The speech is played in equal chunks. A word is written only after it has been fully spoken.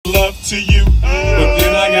to you, but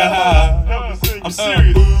then I got high. I'm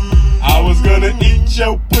serious. I was gonna eat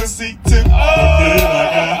your pussy too, but then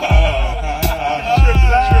I got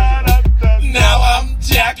high. Now I'm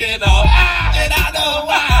jacking off, and I know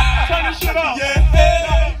why. Turn the shit off.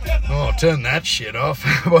 Yeah. Oh, turn that shit off.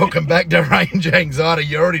 Welcome back to Range Anxiety.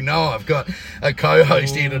 You already know I've got a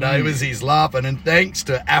co-host here today. He's laughing, and thanks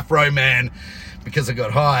to Afro Man, because I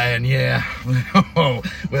got high, and yeah,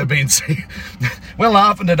 we're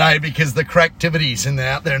laughing today because the cracktivities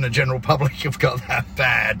out there in the general public have got that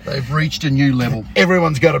bad. They've reached a new level.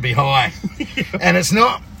 Everyone's got to be high, and it's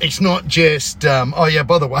not just. Oh yeah,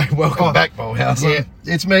 by the way, welcome back, Bolhausen. Yeah,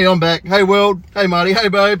 it's me. I'm back. Hey world. Hey Marty. Hey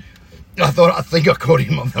babe. I think I caught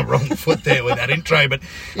him on the wrong foot there with that intro, but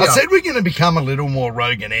yeah. I said we're going to become a little more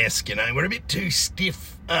Rogan-esque, you know. We're a bit too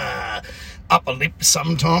stiff, upper lip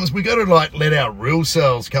sometimes. We got to let our real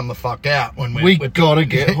selves come the fuck out when we're got to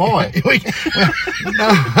get high. No,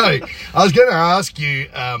 I was going to ask you,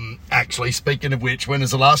 actually, speaking of which, when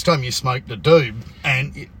was the last time you smoked a doob?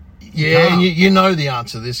 And yeah, and you know the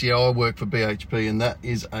answer to this. Yeah, I work for BHP, and that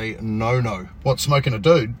is a no-no. What, smoking a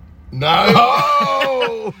dude? No.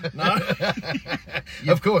 Oh! No.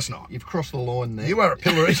 Of course not. You've crossed the line there. You are a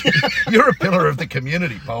pillar. You're a pillar of the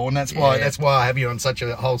community, Paul, and that's why I have you on such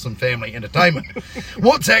a wholesome family entertainment.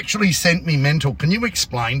 What's actually sent me mental? Can you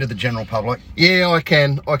explain to the general public? Yeah, I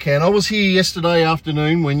can. I was here yesterday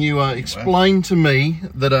afternoon when you explained to me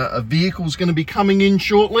that a vehicle's going to be coming in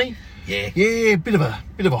shortly. Yeah. Yeah, bit of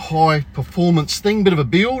a high performance thing, bit of a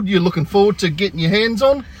build. You're looking forward to getting your hands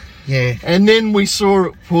on. Yeah. And then we saw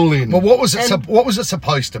it pull in. Well, what was it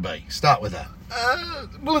supposed to be? Start with that.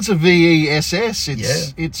 Well, it's a VESS.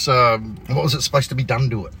 It's what was it supposed to be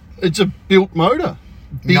done to it? It's a built motor.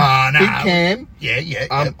 Big cam. Yeah.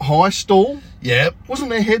 High stall. Yeah.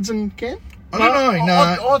 Wasn't there heads and cam? I don't know.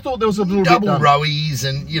 No. I thought there was a little double bit rowies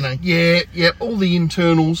and Yeah. All the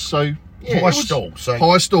internals. So yeah, high stall.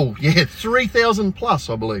 High stall. Yeah, 3,000 plus,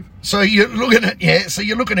 I believe. So you're looking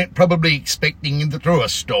at probably expecting through a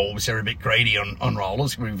stall. So they're a bit greedy on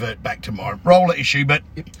rollers. Revert back to my roller issue, but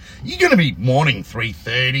you're going to be wanting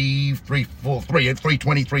 330,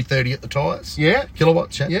 320, 330 at the tyres. Yeah.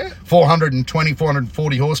 Kilowatts. Yeah. 420,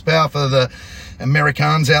 440 horsepower for the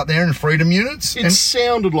Americans out there in Freedom units. It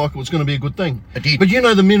sounded like it was going to be a good thing. It did. But you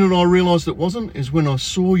know, the minute I realised it wasn't is when I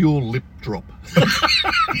saw your lip drop.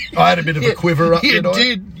 I had a bit of a quiver up there.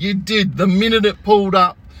 You did. The minute it pulled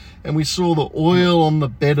up and we saw the oil on the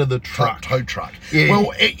bed of the truck. Tow truck. Yeah.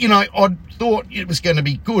 Well, I thought it was going to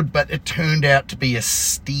be good, but it turned out to be a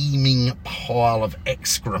steaming pile of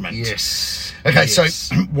excrement. Yes. Okay, yes.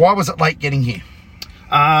 So why was it late getting here?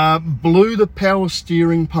 Blew the power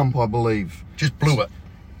steering pump, I believe. Just blew it.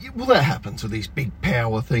 Well, that happens with these big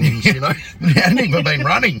power things, you know. It hadn't even been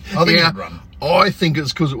running. I think it'd run. I think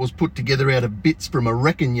it's because it was put together out of bits from a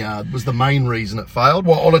wrecking yard was the main reason it failed.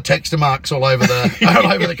 Well, all the texture marks all over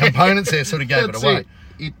the components there sort of gave it away.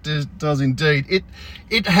 It does indeed.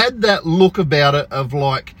 It had that look about it of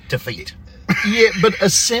like defeat. Yeah, but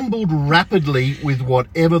assembled rapidly with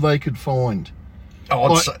whatever they could find.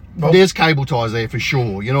 Oh, there's cable ties there for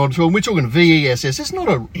sure. You know what I'm talking? We're talking VESS. It's not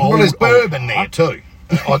a well, there's bourbon there too,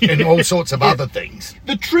 and all sorts of other things.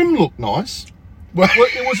 The trim looked nice. Well,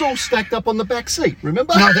 it was all stacked up on the back seat,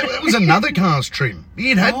 remember? No, that was another car's trim.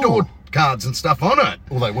 It had door cards and stuff on it.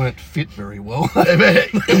 Well, they weren't fit very well.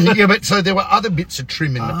 Yeah, but so there were other bits of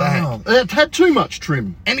trim in the back. It had too much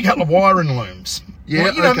trim. And a couple of wiring looms.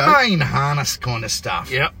 Yeah, main harness kind of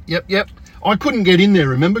stuff. Yep. I couldn't get in there,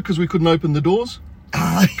 remember, because we couldn't open the doors?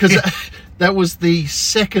 Because that was the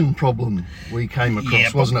second problem we came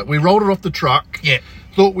across, wasn't it? We rolled it off the truck. Yeah.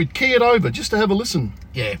 Thought we'd key it over just to have a listen.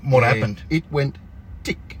 Yeah, what happened? It went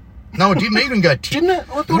tick. No, it didn't even go tick. Didn't it?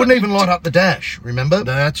 It wouldn't even light up the dash, remember?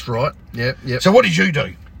 That's right. Yep. So what did you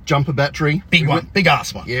do? Jumper battery. Big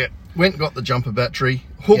ass one. Yeah. Went and got the jumper battery,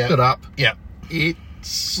 hooked it up. Yeah. It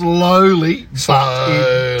slowly, but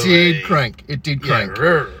it did crank. It did crank.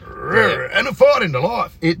 Yeah. And it fired into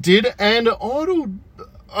life. It did, and it idled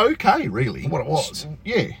okay, really. What it was.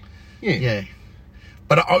 Yeah.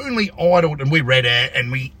 But it only idled, and we read it,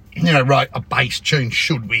 and we, wrote a bass tune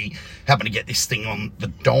should we happen to get this thing on the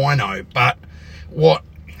dyno. But what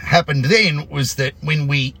happened then was that when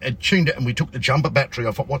we had tuned it and we took the jumper battery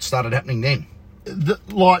off, what started happening then? The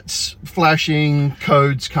lights flashing,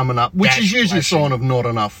 codes coming up, which is usually a sign of not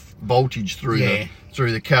enough voltage through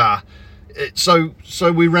the car. So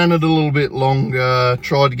we ran it a little bit longer,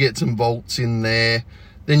 tried to get some volts in there.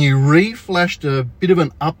 Then you re-flashed a bit of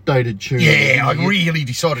an updated tune. Yeah, I really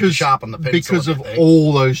decided to sharpen the pencil. Because of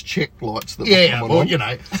all those check lights that were coming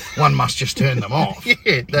on. One must just turn them off.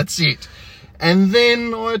 Yeah, that's it. And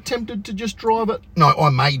then I attempted to just drive it. No, I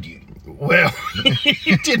made you. Well,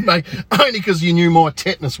 you did, mate. Only because you knew my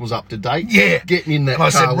tetanus was up to date. Yeah. Getting in that And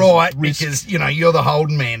I car said, was right, risk. because, you're the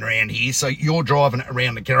Holden man around here, so you're driving it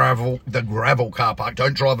around the gravel car park.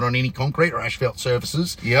 Don't drive it on any concrete or asphalt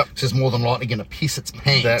surfaces. Yep. It's just more than likely going to piss its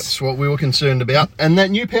pants. That's what we were concerned about. And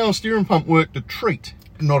that new power steering pump worked a treat.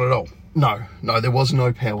 Not at all. No, there was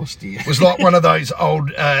no power steer. It was like one of those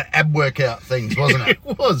old ab workout things, wasn't it?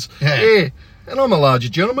 It was. Yeah. Yeah. And I'm a larger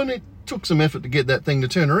gentleman. It took some effort to get that thing to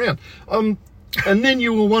turn around. And then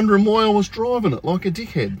you were wondering why I was driving it like a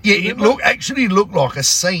dickhead. Yeah, it actually looked like a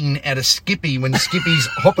scene out of Skippy when Skippy's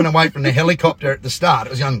hopping away from the helicopter at the start.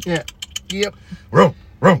 It was going, Yeah. Yep. room.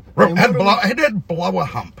 And It had blower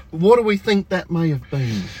hump. What do we think that may have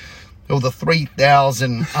been? Well, the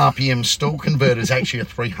 3,000 RPM stall converter is actually a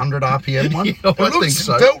 300 RPM one. Yeah, I think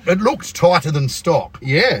so. It looks tighter than stock.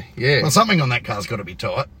 Yeah. Well, something on that car's got to be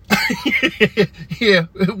tight. Yeah,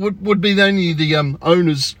 it would be only the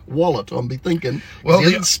owner's wallet, I'd be thinking. Well, He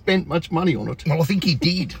hasn't spent much money on it. Well, I think he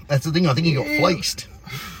did. That's the thing. I think he got fleeced.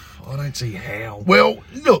 I don't see how. Well,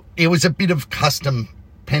 look, it was a bit of custom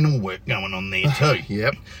panel work going on there too.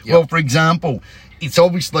 Yep. Well, for example, it's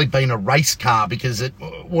obviously been a race car because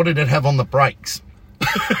what did it have on the brakes?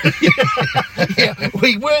 Yeah,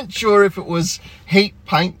 we weren't sure if it was heat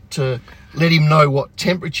paint to let him know what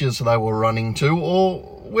temperatures they were running to, or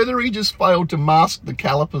whether he just failed to mask the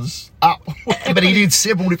calipers up. But he did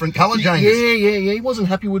several different colour changes. Yeah. He wasn't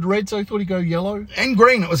happy with red, so he thought he'd go yellow. And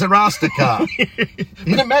green. It was a Rasta car.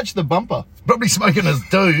 But it matched the bumper. Probably smoking his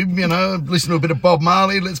doob, listen to a bit of Bob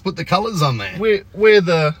Marley, let's put the colours on there. Where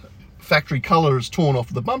the factory colour is torn off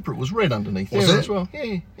the bumper, it was red underneath Was there it? as well.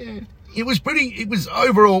 Yeah.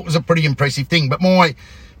 Overall, it was a pretty impressive thing. But my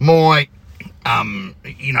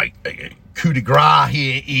coup de grace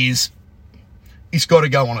here is, it's got to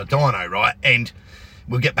go on a dyno, right? And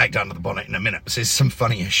we'll get back down to the bonnet in a minute. There's some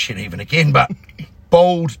funnier shit even again, but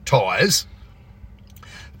bold tyres,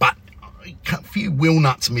 but a few wheel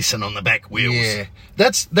nuts missing on the back wheels. Yeah.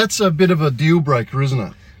 That's a bit of a deal breaker, isn't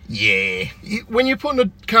it? Yeah. When you're putting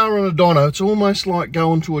a car on a dyno, it's almost like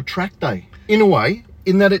going to a track day, in a way,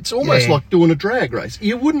 in that it's almost Yeah. like doing a drag race.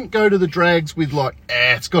 You wouldn't go to the drags with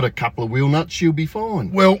it's got a couple of wheel nuts, you'll be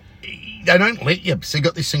fine. Well, they don't let you. So you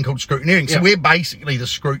got this thing called scrutineering. So Yep. we're basically the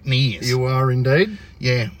scrutineers. You are indeed.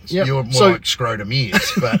 Yeah. Yep. You're more So- like scrotum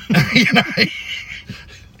ears, but,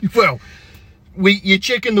 Well, you're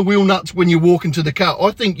checking the wheel nuts when you walk into the car.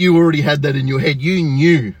 I think you already had that in your head. You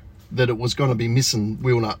knew that it was going to be missing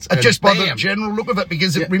wheel nuts. And just by the bam. general look of it,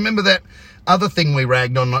 because Yeah. remember that other thing we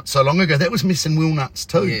ragged on not so long ago? That was missing wheel nuts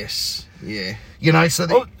too. Yes, yeah. So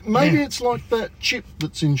Oh, maybe yeah. it's like that chip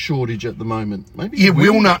that's in shortage at the moment. Maybe Yeah,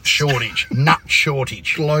 wheel nut shortage, nut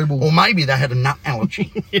shortage, Global. or maybe they had a nut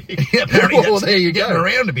allergy. Apparently, Well, that's there you getting go.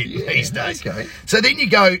 around a bit Yeah, these days. okay. So then you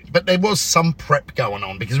go, but there was some prep going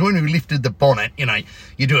on because when we lifted the bonnet,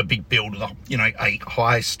 you do a big build of a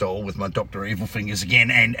high stall with my Dr. Evil fingers again,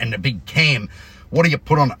 and a big cam. What do you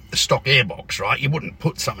put on it? The stock airbox, right? You wouldn't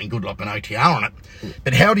put something good like an OTR on it,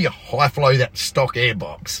 but how do you high flow that stock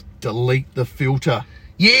airbox? Delete the filter.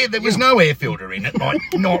 Yeah, there was no air filter in it, like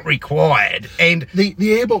not required. And The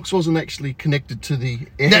airbox wasn't actually connected to the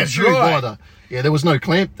air That's tube right. either. Yeah, there was no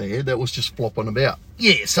clamp there. That was just flopping about.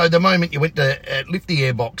 yeah, so the moment you went to lift the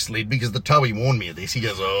airbox lid, because the towie warned me of this, he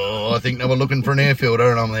goes, I think they were looking for an air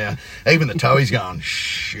filter, and I'm there. Even the towie's going,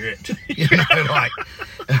 shit. He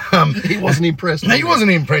wasn't impressed. No, he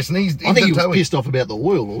wasn't impressed. And I think he was pissed off about the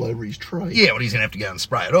oil all over his tray. Yeah, well, he's going to have to go and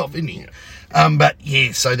spray it off, isn't he? But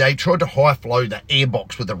yeah, so they tried to high flow the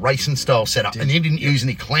airbox with a racing style setup, and they didn't use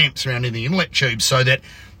any clamps around in the inlet tube so that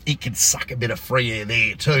it could suck a bit of free air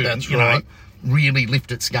there too. That's you right. know, really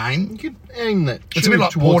lift its game. You could aim that It's a bit tube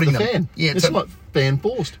like towards porting the them. fan. Yeah, it's like fan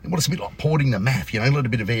forced. Well, it's a bit like porting the math, let a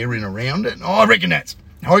bit of air in around it. Oh, I reckon that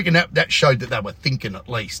showed that they were thinking at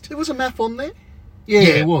least. There was a MAF on there? Yeah,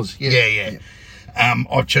 it was. Yeah.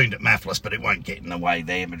 I've tuned it mathless, but it won't get in the way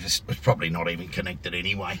there. But it's probably not even connected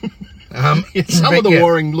anyway. Some but of the yeah.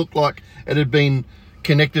 wiring looked like it had been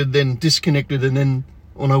connected, then disconnected, and then,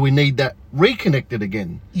 we need that reconnected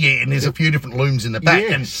again. Yeah, and there's a few different looms in the back.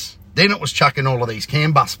 Yes. And then it was chucking all of these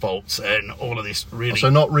CAN bus faults and all of this really... So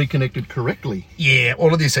not reconnected correctly. Yeah,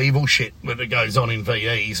 all of this evil shit that goes on in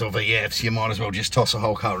VEs or VFs, you might as well just toss a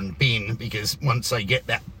whole car in the bin, because once they get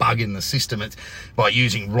that bug in the system, it's by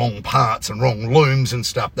using wrong parts and wrong looms and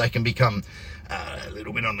stuff, they can become a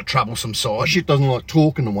little bit on the troublesome side. Shit doesn't like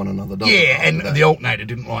talking to one another, does it? Yeah, and the alternator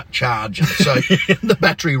didn't like charging, so... the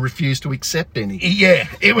battery refused to accept any. Yeah,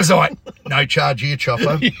 it was like, no charge here,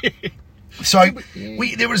 chopper. So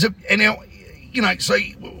there was you know, so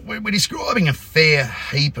we're describing a fair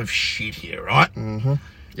heap of shit here, right? Mm-hmm.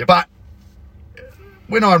 Yep. But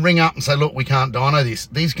when I ring up and say, look, we can't dyno this,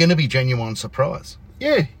 there's going to be genuine surprise.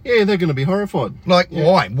 Yeah, they're going to be horrified. Like,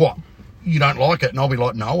 why? What? You don't like it? And I'll be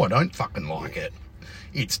like, no, I don't fucking like it.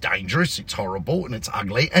 It's dangerous, it's horrible, and it's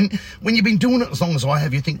ugly. And when you've been doing it as long as I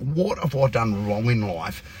have, you think, what have I done wrong in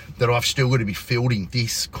life that I've still got to be fielding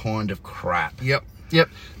this kind of crap? Yep.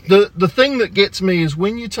 The thing that gets me is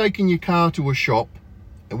when you're taking your car to a shop,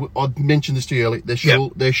 I mentioned this to you earlier,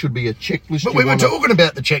 there should be a checklist. But we were talking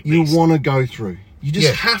about the checklist. You want to go through. You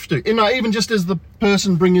just have to. You know, even just as the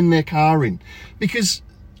person bringing their car in. Because,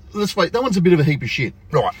 let's face it, that one's a bit of a heap of shit.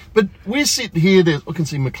 Right. But we're sitting here, I can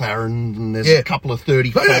see McLaren, and there's a couple of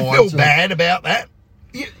 35s. I don't feel bad about that.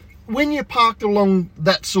 When you're parked along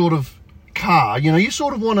that sort of car, you know, you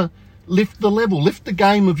sort of want to lift the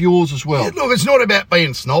game of yours as well. Yeah, look, it's not about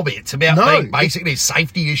being snobby. It's about being basically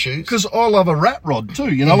safety issues. Because I love a rat rod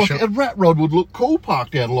too. You know, Yeah, like sure. a rat rod would look cool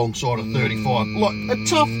parked out alongside a 35. Like a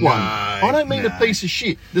tough one. I don't mean a piece of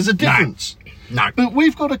shit. There's a difference. No. But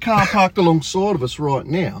we've got a car parked alongside of us right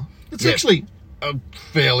now. It's actually a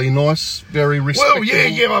fairly nice, very respectable. Well,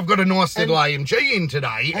 yeah, I've got a nice little AMG in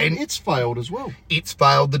today. And it's failed as well. It's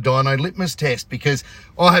failed the dyno litmus test because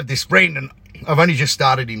I have this friend, and I've only just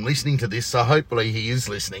started him listening to this, so hopefully he is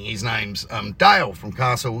listening. His name's Dale from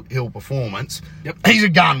Castle Hill Performance. Yep. He's a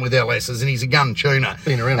gun with LSs and he's a gun tuner.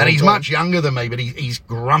 Been around a and long he's time. much younger than me, but he's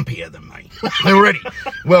grumpier than me already.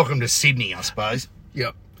 Welcome to Sydney, I suppose.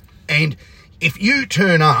 Yep. And if you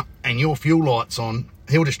turn up and your fuel light's on,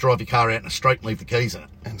 he'll just drive your car out in a straight and leave the keys in it.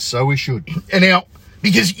 And so we should. And now,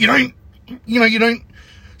 because you don't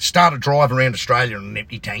start a drive around Australia on an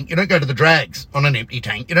empty tank. You don't go to the drags on an empty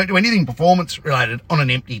tank. You don't do anything performance related on an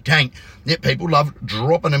empty tank. Yet people love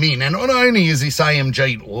dropping them in. And not only is this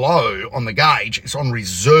AMG low on the gauge, it's on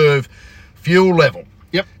reserve fuel level.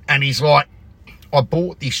 Yep. And he's like, I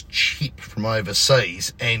bought this chip from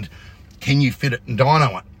overseas and can you fit it and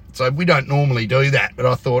dyno it? So we don't normally do that, but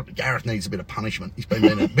I thought Gareth needs a bit of punishment. He's been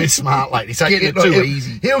a bit smart lately. So Get it too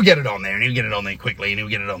easy. He'll get it on there, and he'll get it on there quickly, and he'll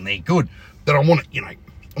get it on there good. But I want it, I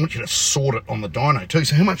want you to sort it on the dyno too.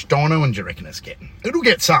 So how much dynoing do you reckon it's getting? It'll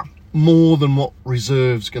get some. More than what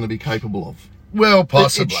reserve's going to be capable of. Well,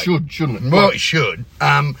 possibly. It should, shouldn't it? Well, it should.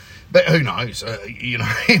 But who knows?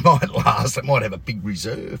 It might last. It might have a big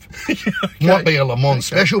reserve. Might be a Le Mans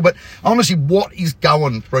special. But honestly, what is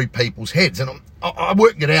going through people's heads? And I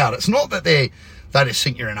worked it out. It's not that they just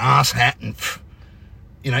think you're an arse hat and,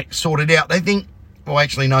 sort it out. They think, well,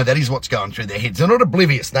 actually, no, that is what's going through their heads. They're not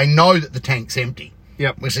oblivious. They know that the tank's empty.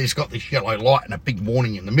 Yep. Which it's got this yellow light and a big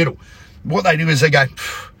warning in the middle. What they do is they go,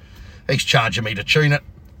 he's charging me to tune it.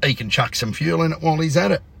 He can chuck some fuel in it while he's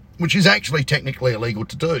at it. Which is actually technically illegal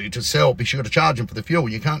to do, to sell, because you've got to charge him for the fuel.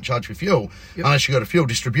 You can't charge for fuel unless you've got a fuel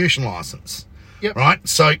distribution licence. Yep. Right?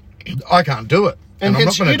 So I can't do it. And I'm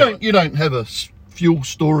hence, not gonna you don't have a fuel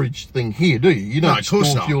storage thing here, do you? You don't No, of course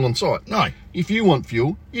store not. fuel on site. No. If you want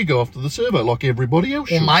fuel, you go off to the servo like everybody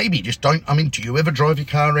else Or should. maybe just don't. I mean, do you ever drive your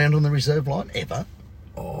car around on the reserve line? Ever?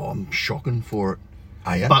 Oh, I'm shocking for it.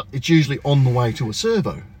 Are you? But it's usually on the way to a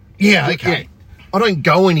servo. yeah, okay. I don't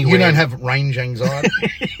go anywhere. You don't have range anxiety?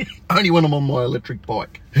 Only when I'm on my electric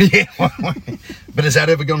bike. Yeah. But has that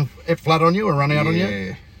ever gone flat on you or run out on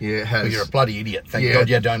you? Yeah, it has. Well, you're a bloody idiot. Thank Yeah. God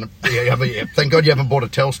you don't. Thank God you haven't bought a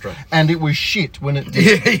Telstra. And it was shit when it did.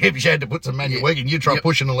 Yeah, if you had to put some manual work in, you try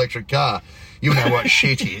push an electric car, you'll know what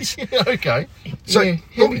shit is. Yeah, okay. So yeah,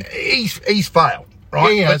 look, heavy. he's failed, right?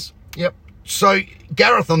 Yeah, he But- has. Yep. So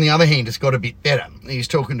Gareth, on the other hand, has got a bit better. He's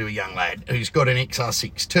talking to a young lad who's got an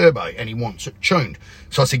XR6 turbo and he wants it tuned.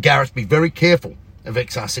 So I said, Gareth, be very careful of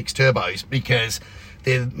XR6 turbos because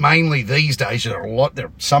they're mainly these days, there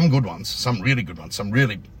are some good ones, some really good ones, some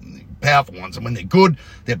really powerful ones. And when they're good,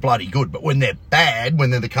 they're bloody good. But when they're bad, when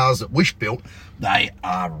they're the cars that Wish built, they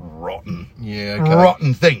are rotten. Yeah, okay.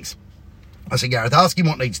 Rotten things. I said, Gareth, ask him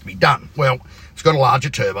what needs to be done. Well, it's got a larger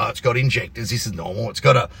turbo, it's got injectors, this is normal, it's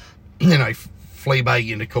got a, flea bag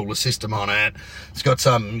intercooler system on it, it's got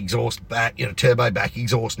some exhaust back, turbo back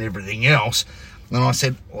exhaust and everything else. And I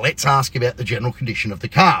said, let's ask about the general condition of the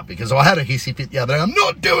car, because I had a hissy fit the other day, I'm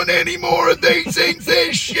not doing any more of these things,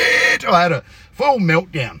 they're shit. I had a full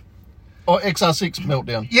meltdown. Oh, XR6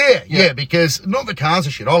 meltdown. Yeah, because not the cars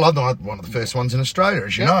are shit. I love them. I'm one of the first ones in Australia,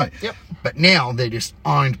 as you know. Yep. But now they're just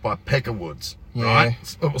owned by Peckerwoods, Yeah.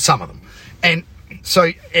 right? Well, some of them. And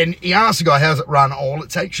he asked the guy, how's it run? Oh,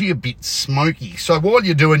 it's actually a bit smoky. So while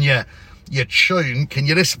you're doing your tune, can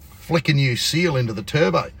you just flick a new seal into the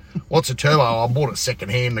turbo? What's a turbo? Oh, I bought it second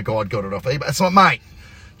hand. The guy got it off eBay. It's like, mate,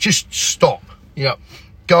 just stop. Yep.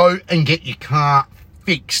 Go and get your car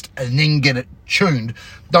fixed and then get it tuned.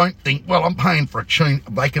 Don't think, well, I'm paying for a tune.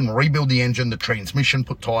 They can rebuild the engine, the transmission,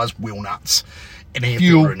 put tyres, wheel nuts, and air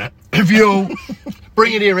filter in it. Fuel.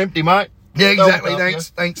 Bring it here empty, mate. Yeah, exactly.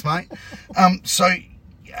 Thanks, mate.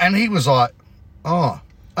 And he was like, oh,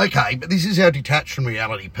 okay, but this is how detached from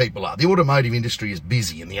reality people are. The automotive industry is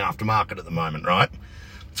busy in the aftermarket at the moment, right?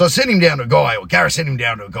 So I sent him down to a guy, or Gareth sent him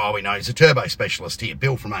down to a guy we know. He's a turbo specialist here,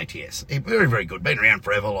 Bill from ATS. He's very, very good. Been around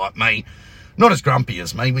forever like me. Not as grumpy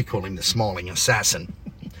as me. We call him the smiling assassin.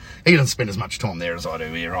 He doesn't spend as much time there as I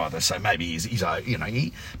do here either, so maybe he's you know,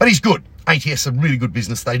 but he's good. ATS is a really good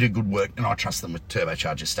business. They do good work, and I trust them with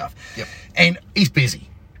turbocharger stuff. Yep. And he's busy,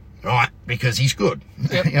 right, because he's good.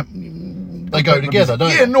 Yep. Yep. They go together, don't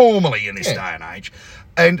they? Yeah, normally in this day and age.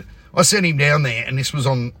 And I sent him down there, and this was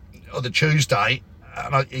on the Tuesday.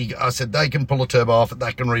 And I said, they can pull a turbo off it,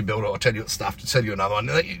 they can rebuild it, I'll tell you it's stuff, to tell you another one.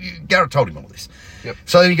 Garrett told him all this. Yep.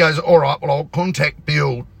 So he goes, all right, well, I'll contact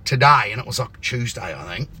Bill today, and it was like Tuesday,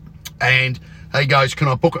 I think. And he goes, can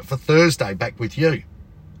I book it for Thursday back with you?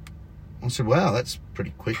 I said, wow, that's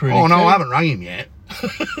pretty quick. No, I haven't rung him yet.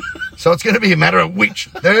 So it's going to be a matter of which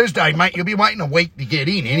Thursday, mate. You'll be waiting a week to get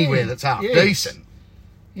in anywhere that's half decent.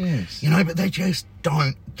 Yes. You know, but they just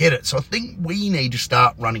don't get it. So I think we need to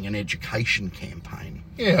start running an education campaign.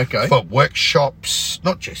 Yeah, okay. For workshops,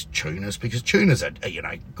 not just tuners, because tuners are, you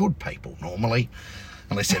know, good people normally,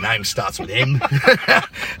 unless their name starts with M.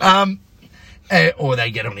 Or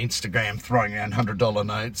they get on Instagram throwing around $100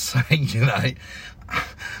 notes saying, you know,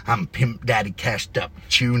 I'm Pimp Daddy Cashed Up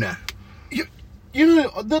Tuner. You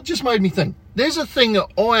know, that just made me think. There's a thing that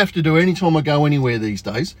I have to do anytime I go anywhere these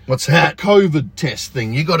days. What's that? A COVID test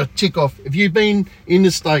thing. You got to tick off. If you've been in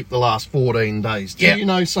the state the last 14 days, do you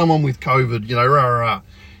know someone with COVID, you know,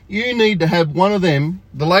 you need to have one of them,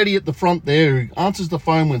 the lady at the front there who answers the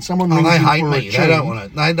phone when someone rings they in hate for me. a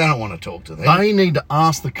They don't want to talk to them. They need to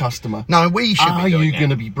ask the customer. No, we should be doing Are you going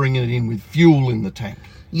to be bringing it in with fuel in the tank?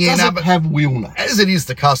 Yeah, Does it have wheel nuts? As it is,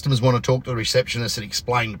 the customers want to talk to the receptionist and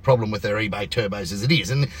explain the problem with their eBay turbos as it is.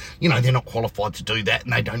 And, you know, they're not qualified to do that,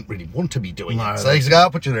 and they don't really want to be doing it. So they say, I'll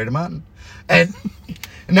put you there to Martin. And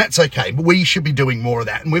that's okay, but we should be doing more of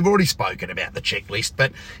that. And we've already spoken about the checklist,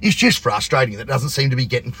 but it's just frustrating that it doesn't seem to be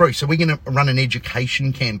getting through. So we're going to run an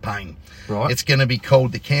education campaign. Right. It's going to be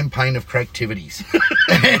called the Campaign of Cracktivities.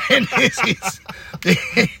 And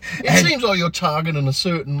it seems like you're targeting a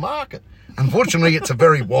certain market. Unfortunately, it's a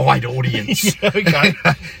very wide audience. Yeah, okay.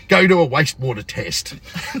 Go to a wastewater test.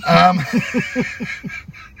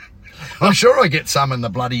 I'm sure I get some in the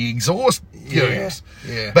bloody exhaust fumes.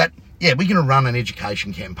 Yeah. But, yeah, we're going to run an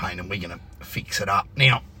education campaign and we're going to fix it up.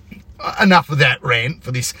 Now, enough of that rant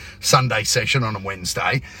for this Sunday session on a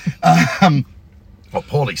Wednesday. Well,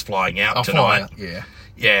 Paulie's flying out tonight. Yeah.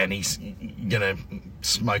 Yeah, and he's going to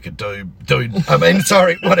smoke a dude. I mean,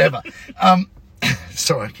 sorry, whatever.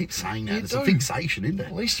 Sorry, I keep saying that. It's a fixation, isn't it?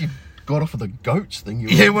 At least you got off of the goats thing.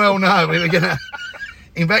 Yeah, well, no, we're going to...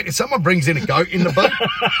 In fact, if someone brings in a goat in the boot,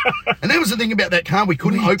 and that was the thing about that car, we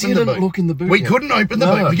couldn't open the boot. Look in the boot. We couldn't open the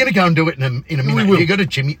boot. We're going to go and do it in a minute. will. We got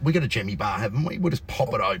a Jimmy bar, haven't we? We'll just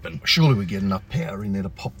pop it open. Surely we get enough power in there to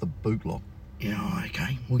pop the boot lock. Yeah,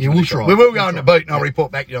 okay. We'll try. We will go in the boot, and I'll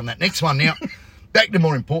report back to you on that next one. Now, back to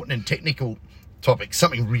more important and technical topics.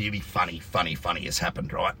 Something really funny has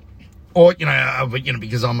happened, right? Or, you know,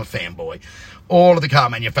 because I'm a fanboy, all of the car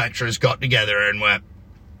manufacturers got together and were,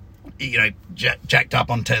 you know, jacked up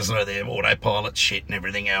on Tesla, their autopilot shit and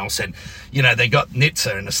everything else. And, you know, they got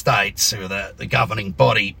NHTSA in the States, who are the governing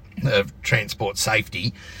body of transport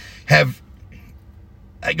safety,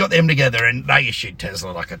 they got them together and they issued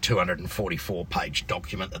Tesla like a 244-page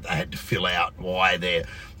document that they had to fill out why their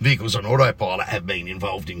vehicles on autopilot have been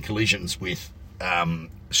involved in collisions with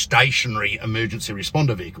stationary emergency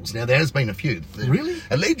responder vehicles. Now, there has been a few. Really?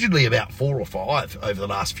 Allegedly about 4 or 5 over the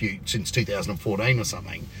last few, since 2014 or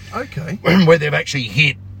something. Okay. Where they've actually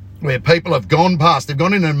hit, where people have gone past, they've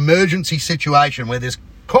gone in an emergency situation where there's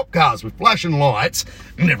cop cars with flashing lights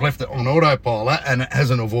and they've left it on autopilot and it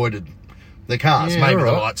hasn't avoided the cars. Yeah, Maybe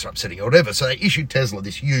the lights are upsetting or whatever. So they issued Tesla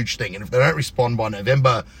this huge thing, and if they don't respond by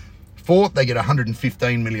November 4th, they get a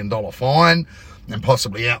 $115 million fine and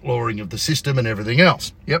possibly outlawing of the system and everything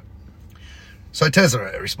else. Yep. So Tesla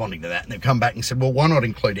are responding to that, and they've come back and said, well, why not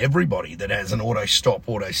include everybody that has an auto-stop,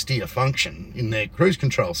 auto-steer function in their cruise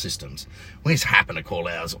control systems? We just happen to call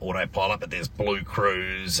ours autopilot, but there's Blue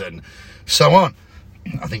Cruise and so on.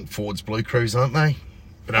 I think Ford's Blue Cruise, aren't they?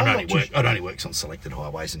 But it only works on selected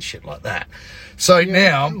highways and shit like that. So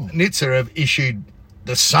now NHTSA have issued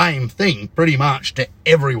the same thing pretty much to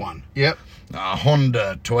everyone. Yep.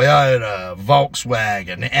 Honda, Toyota,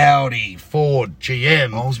 Volkswagen, Audi, Ford,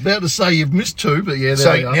 GM. I was about to say you've missed two, but yeah, So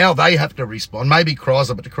there you are. now they have to respond. Maybe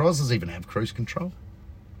Chrysler, but do Chryslers even have cruise control?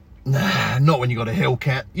 Nah, not when you got a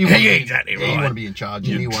Hellcat. You Yeah, wanna be- exactly yeah, right. You want to be in charge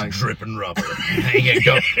anyway. Dripping rubber.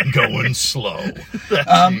 going slow.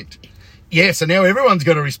 That's it. Yeah, so now everyone's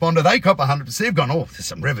got to respond to. They cop 100%. They've gone, oh, there's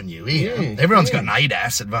some revenue here. Yeah, Everyone's yeah. got an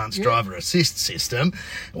ADAS, Advanced Driver Assist System.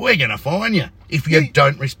 We're going to fine you if you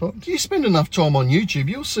don't respond. If you spend enough time on YouTube,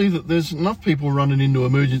 you'll see that there's enough people running into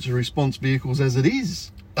emergency response vehicles as it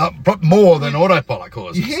is. More than autopilot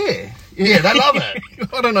causes. Yeah. Yeah, they love it.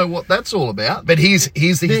 I don't know what that's all about. But here's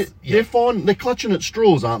the... They're fine. They're clutching at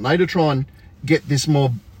straws, aren't they, to try and get this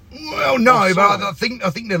mob. Well, no, Oh, but sorry. I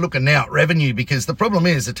think they're looking now at revenue, because the problem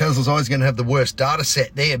is that Tesla's always going to have the worst data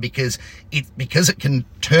set there, because it can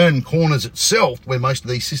turn corners itself where most of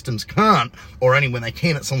these systems can't, or only when they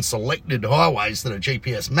can. It's on selected highways that are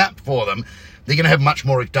GPS mapped for them. They're going to have much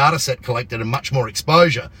more data set collected and much more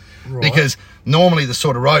exposure. Right. Because normally the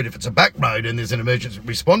sort of road, if it's a back road and there's an emergency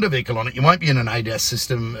responder vehicle on it, you won't be in an ADAS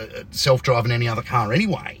system, self-driving any other car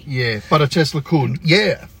anyway. Yeah, but a Tesla could.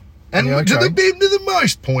 Yeah. And Yeah, to okay. the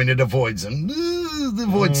most point, it avoids them. It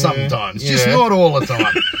avoids sometimes, just yeah. not all the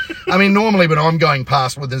time. I mean, normally when I'm going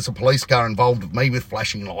past where there's a police car involved with me with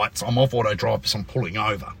flashing lights, I'm off auto drive because I'm pulling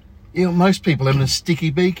over. You know, most people having a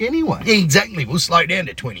sticky beak anyway. Exactly. We'll slow down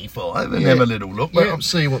to 25 and have a little look. Yeah,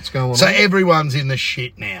 see what's going So on. everyone's in the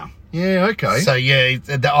shit now. Yeah, okay. So yeah,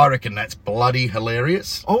 I reckon that's bloody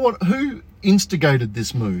hilarious. Who instigated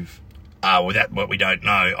this move? Well, that what we don't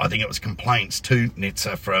know. I think it was complaints to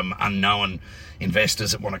NHTSA from unknown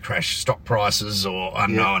investors that want to crash stock prices, or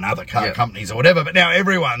unknown other car companies or whatever. But now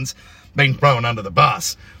everyone's been thrown under the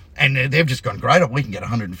bus, and they've just gone, great, we can get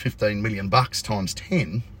 115 million bucks times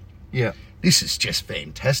 10. Yeah. This is just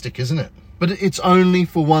fantastic, isn't it? But it's only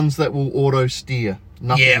for ones that will auto steer.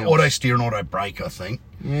 Nothing Yeah, else. auto steer and auto brake, I think.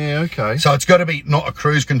 Yeah, okay. So it's got to be not a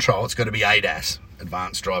cruise control, it's got to be ADAS,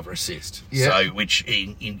 Advanced Driver Assist. Yeah. So which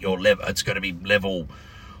in your level, it's got to be level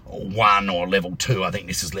 1 or level 2. I think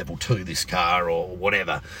this is level 2, this car, or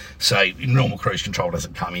whatever. So normal cruise control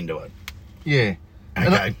doesn't come into it. Yeah.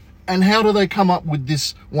 Okay. And how do they come up with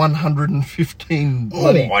this 115 Oh,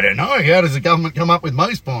 bloody... I don't know. How does the government come up with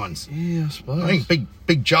most fines? Yeah, I suppose. I think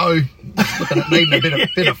Big Joe is looking at needing a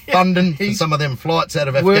bit of funding for some of them flights out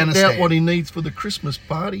of Worked Afghanistan. out what he needs for the Christmas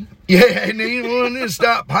party. Yeah, and he wanted to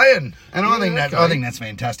start paying, and I think okay. I think that's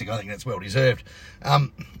fantastic. I think that's well deserved.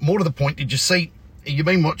 More to the point, did you see? You've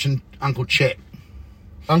been watching Uncle Chet,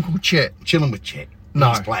 Uncle Chet. Chilling with Chet. No.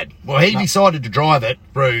 He's Plaid. Well, he decided to drive it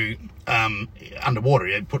through underwater.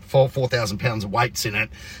 He put 4,000 pounds of weights in it,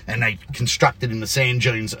 and they constructed in the sand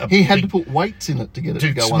dunes. He had to put weights in it to get it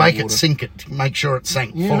to go to make underwater. it sink it, to make sure it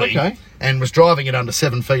sank Yeah, fully, okay. and was driving it under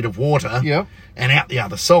 7 feet of water, Yep. and out the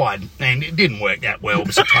other side, and it didn't work that well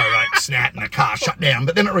because the tow rope snapped and the car shut down,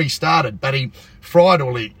 but then it restarted, but he fried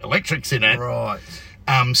all the electrics in it, Right.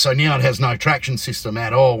 so now it has no traction system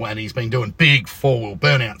at all, and he's been doing big four-wheel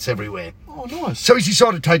burnouts everywhere. Oh, nice. So he's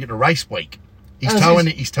decided to take it to race week. He's As towing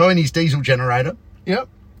is- he's towing his diesel generator. Yep.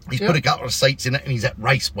 He's Yep. put a couple of seats in it, and he's at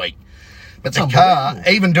race week. But the That's car,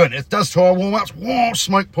 unbelievable. even doing it does tyre warm-ups,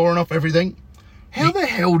 smoke pouring off everything. How the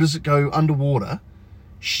hell does it go underwater?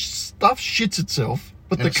 Stuff shits itself,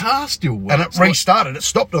 but the car still works. And it restarted. It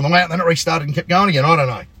stopped on the way out, then it restarted and kept going again. I don't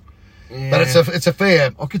know. Yeah. But it's a fair...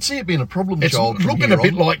 I could see it being a problem It's child. from looking here a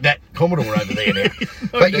bit on. like that Commodore over there now.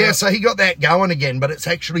 But yeah, doubt. so he got that going again, but it's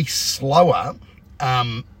actually slower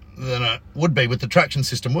than it would be with the traction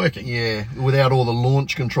system working. Yeah, without all the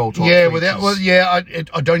launch control type Yeah, features. without... Well, yeah,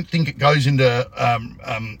 I don't think it goes into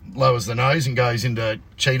lowers the nose and goes into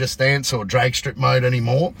cheetah stance or drag strip mode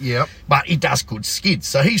anymore. Yep. But it does good skids.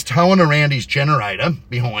 So he's towing around his generator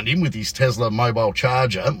behind him with his Tesla mobile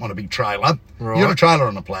charger on a big trailer. Right. You got a trailer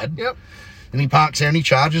on a Plaid. Yep. And he parks there and he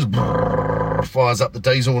charges, fires up the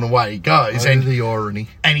diesel and away he goes. Oh, And the irony.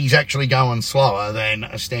 he's actually going slower than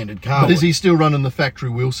a standard car But is would. he still running the factory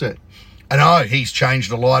wheel set? I know, he's changed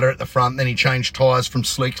the lighter at the front, then he changed tyres from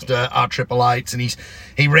slicks to R888s, and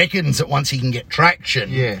he reckons that once he can get traction,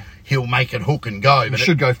 Yeah. he'll make it hook and go. It But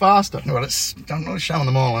should go faster. well, it's not showing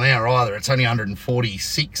the mile an hour either. It's only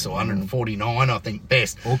 146 or 149, I think,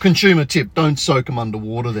 best. Well, consumer tip, don't soak them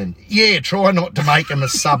underwater then. Yeah, try not to make them a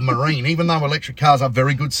submarine, even though electric cars are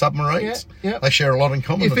very good submarines. Yeah, yeah. They share a lot in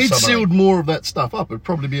common If with he'd submarine. sealed more of that stuff up, it'd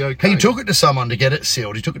probably be okay. He took it to someone to get it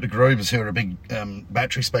sealed. He took it to Grubers, who are a big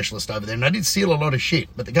battery specialist over there, and they did seal a lot of shit,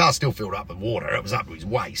 but the car still filled up with water. It was up to his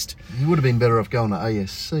waist. He would have been better off going to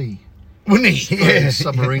ASC. Wouldn't he? Yeah.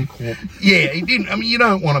 Submarine Corp. Yeah, he didn't. I mean, you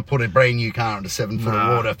don't want to put a brand new car into 7 foot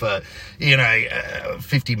of water for,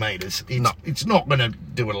 50 metres. It's not going to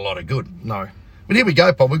do it a lot of good. No. But here we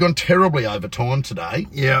go, Paul. We've gone terribly over time today.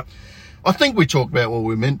 Yeah. I think we talked about what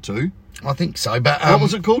we meant to. I think so. But What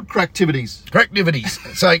was it called? Cracktivities. Cracktivities.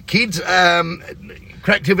 So, kids,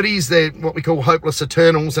 Cracktivities, they're what we call hopeless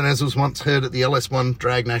Eternals, and as was once heard at the LS1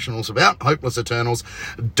 Drag Nationals about, hopeless Eternals,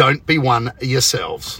 don't be one yourselves.